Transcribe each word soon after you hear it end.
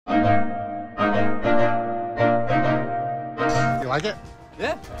You like it?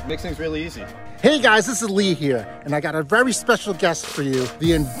 Yeah, makes things really easy. Hey guys, this is Lee here, and I got a very special guest for you,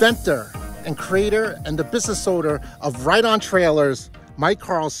 the inventor and creator and the business owner of Right On Trailers, Mike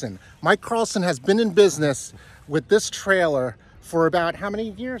Carlson. Mike Carlson has been in business with this trailer for about how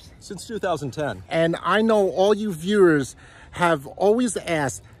many years? Since 2010. And I know all you viewers have always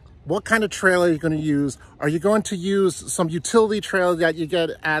asked, what kind of trailer are you going to use? Are you going to use some utility trailer that you get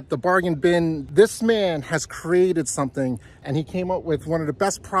at the bargain bin? This man has created something, and he came up with one of the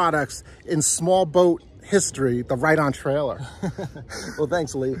best products in small boat history, the Right On trailer. Well,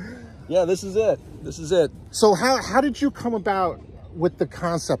 thanks, Lee. Yeah, this is it. This is it. So how did you come about with the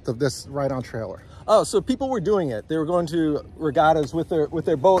concept of this Right On trailer? Oh, so people were doing it. They were going to regattas with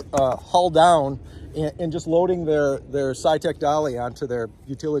their boat hull down and just loading their SciTech dolly onto their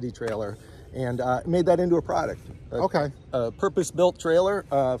utility trailer, and made that into a product. Okay. A purpose-built trailer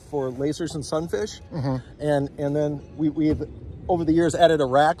for lasers and sunfish, and then we've over the years added a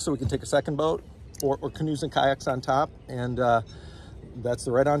rack so we can take a second boat or canoes and kayaks on top, and that's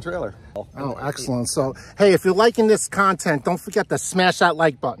the Right On trailer. Oh, excellent. So, hey, if you're liking this content, don't forget to smash that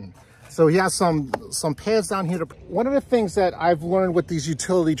like button. So he has some pads down here. One of the things that I've learned with these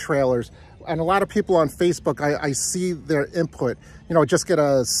utility trailers, and a lot of people on Facebook, I see their input, you know, just get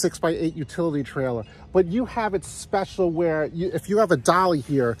a 6x8 utility trailer. But you have it special where if you have a dolly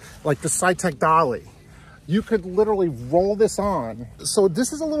here, like the SciTech dolly, you could literally roll this on. So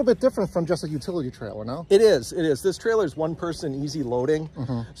this is a little bit different from just a utility trailer, no? It is. This trailer is one person, easy loading.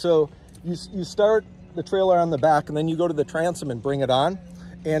 So you start the trailer on the back, and then you go to the transom and bring it on.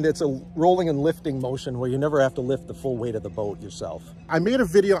 And it's a rolling and lifting motion where you never have to lift the full weight of the boat yourself. I made a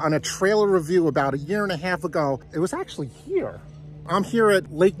video on a trailer review about 1.5 years ago. It was actually here. I'm here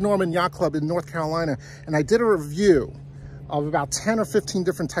at Lake Norman Yacht Club in North Carolina, and I did a review of about 10 or 15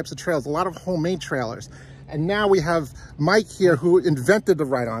 different types of trailers, a lot of homemade trailers. And now we have Mike here who invented the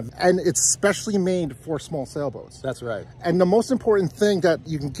Right On, and it's specially made for small sailboats. That's right. And the most important thing that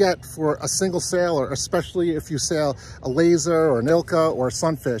you can get for a single sailor, especially if you sail a laser or an Ilka or a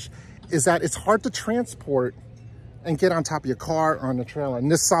Sunfish, is that it's hard to transport and get on top of your car or on the trailer.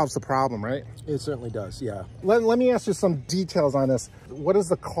 And this solves the problem, right? It certainly does, yeah. Let me ask you some details on this. What is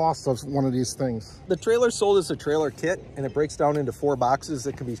the cost of one of these things? The trailer sold as a trailer kit, and it breaks down into 4 boxes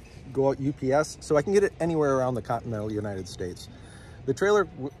that can go out UPS, so I can get it anywhere around the continental United States. The trailer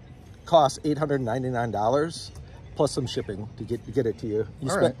costs $899 plus some shipping to get it to you.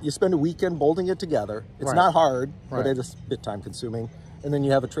 You spend a weekend bolting it together. It's not hard, but it is a bit time consuming. And then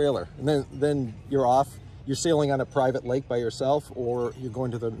you have a trailer, and then you're off. You're sailing on a private lake by yourself, or you're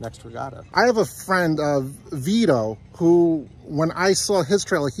going to the next regatta. I have a friend, Vito, who, when I saw his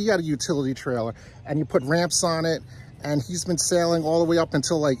trailer, he had a utility trailer, and he put ramps on it, and he's been sailing all the way up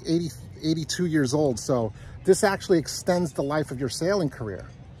until like 82 years old. So this actually extends the life of your sailing career.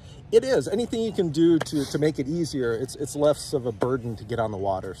 It is. Anything you can do to make it easier, it's less of a burden to get on the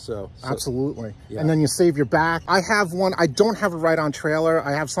water. So absolutely. Yeah. And then you save your back. I have one. I don't have a Right On trailer.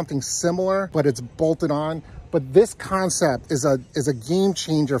 I have something similar, but it's bolted on. But this concept is a game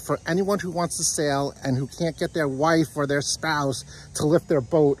changer for anyone who wants to sail and who can't get their wife or their spouse to lift their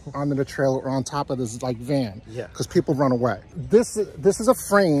boat onto the trailer or on top of this like van. Yeah. Because people run away. This is a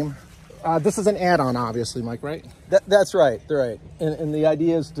frame. This is an add-on, obviously, Mike, right? That's right. They're right. And the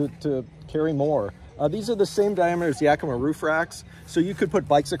idea is to carry more. These are the same diameter as Yakima roof racks. So you could put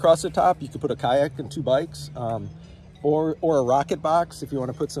bikes across the top. You could put a kayak and 2 bikes. Or a rocket box if you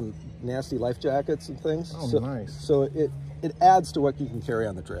want to put some nasty life jackets and things. Oh, nice. So it adds to what you can carry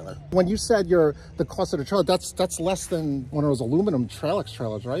on the trailer. When you said the cost of the trailer, that's less than one of those aluminum Trail-X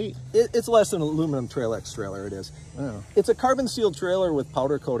trailers, right? It's less than an aluminum Trail-X trailer, it is. Yeah. It's a carbon steel trailer with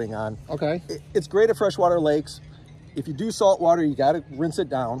powder coating on. Okay. It's great at freshwater lakes. If you do salt water, you got to rinse it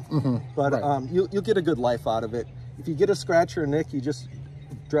down. But you'll get a good life out of it. If you get a scratch or a nick, you just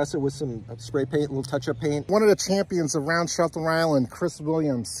dress it with some spray paint, a little touch-up paint. One of the champions around Shelter Island, Chris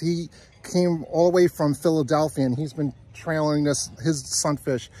Williams, he came all the way from Philadelphia, and he's been trailing his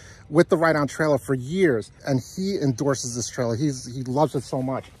Sunfish with the Right On trailer for years, and he endorses this trailer. He loves it so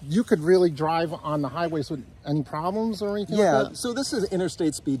much. You could really drive on the highways with any problems or anything like that? So this is an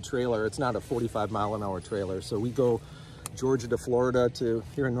interstate speed trailer. It's not a 45-mile-an-hour trailer. So we go Georgia to Florida to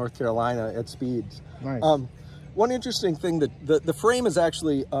here in North Carolina at speeds. Nice. One interesting thing, that the frame is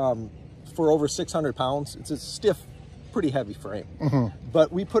actually for over 600 pounds. It's a stiff, pretty heavy frame.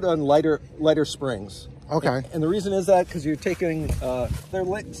 But we put on lighter springs. Okay. And the reason is that because you're taking, they're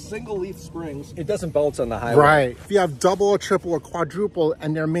like single leaf springs. It doesn't bounce on the highway. Right. If you have double or triple or quadruple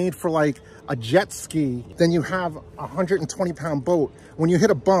and they're made for like a jet ski, then you have a 120-pound boat. When you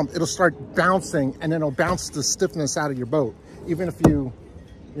hit a bump, it'll start bouncing, and then it'll bounce the stiffness out of your boat, even if you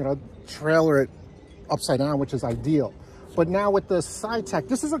trailer it upside down, which is ideal. But now with the side tack,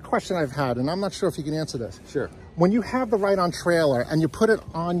 this is a question I've had, and I'm not sure if you can answer this. Sure. When you have the ride-on trailer and you put it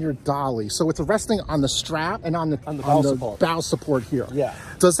on your dolly, so it's resting on the strap and on the bow support here. Yeah.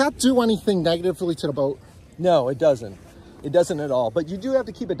 Does that do anything negatively to the boat? No, it doesn't. It doesn't at all. But you do have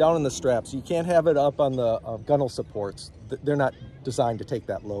to keep it down on the straps. You can't have it up on the gunnel supports. They're not designed to take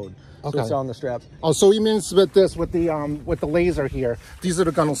that load. Okay. So it's on the straps. Oh, so you mean with this, with the laser here, these are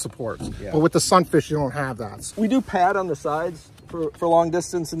the gunnel supports. Yeah. But with the Sunfish, you don't have that. We do pad on the sides for long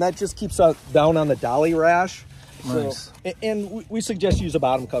distance, and that just keeps us down on the dolly rash. Nice. So, and we suggest use a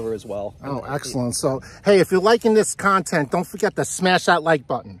bottom cover as well. Oh, excellent. So, hey, if you're liking this content, don't forget to smash that like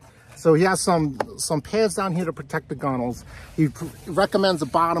button. So he has some pads down here to protect the gunnels. He recommends a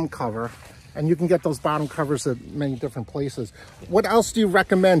bottom cover, and you can get those bottom covers at many different places. What else do you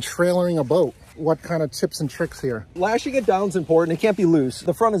recommend trailering a boat? What kind of tips and tricks here? Lashing it down is important. It can't be loose.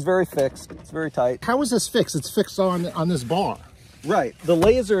 The front is very fixed. It's very tight. How is this fixed? It's fixed on this bar. Right. The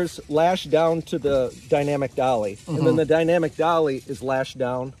lasers lash down to the dynamic dolly, and then the dynamic dolly is lashed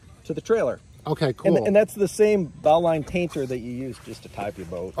down to the trailer. Okay, cool. And that's the same bow line tainter that you use just to tie up your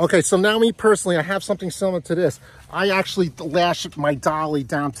boat. Okay, so now me personally, I have something similar to this. I actually lash my dolly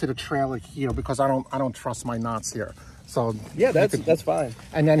down to the trailer here because I don't trust my knots here. So yeah, that's fine.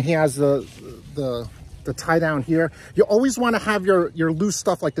 And then he has the tie down here. You always want to have your loose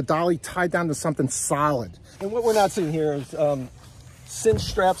stuff like the dolly tied down to something solid. And what we're not seeing here is cinch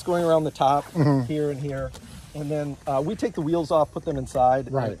straps going around the top here and here. And then we take the wheels off, put them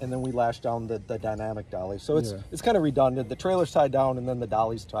inside, right, and then we lash down the dynamic dolly. So it's kind of redundant. The trailer's tied down, and then the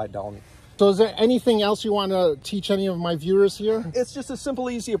dolly's tied down. So is there anything else you want to teach any of my viewers here? It's just a simple,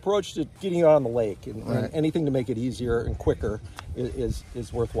 easy approach to getting you out on the lake. And anything to make it easier and quicker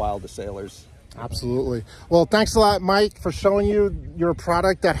is worthwhile to sailors. Absolutely. Well, thanks a lot, Mike, for showing you your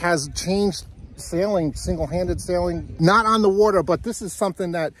product that has changed sailing, single-handed sailing, not on the water, but this is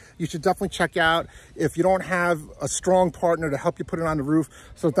something that you should definitely check out if you don't have a strong partner to help you put it on the roof.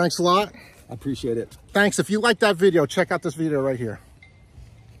 So thanks a lot. I appreciate it. Thanks. If you like that video, check out this video right here.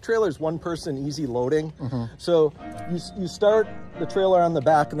 Trailer's one person, easy loading. So you start the trailer on the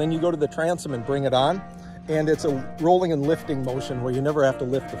back, and then you go to the transom and bring it on. And it's a rolling and lifting motion where you never have to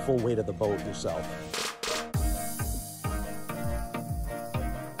lift the full weight of the boat yourself.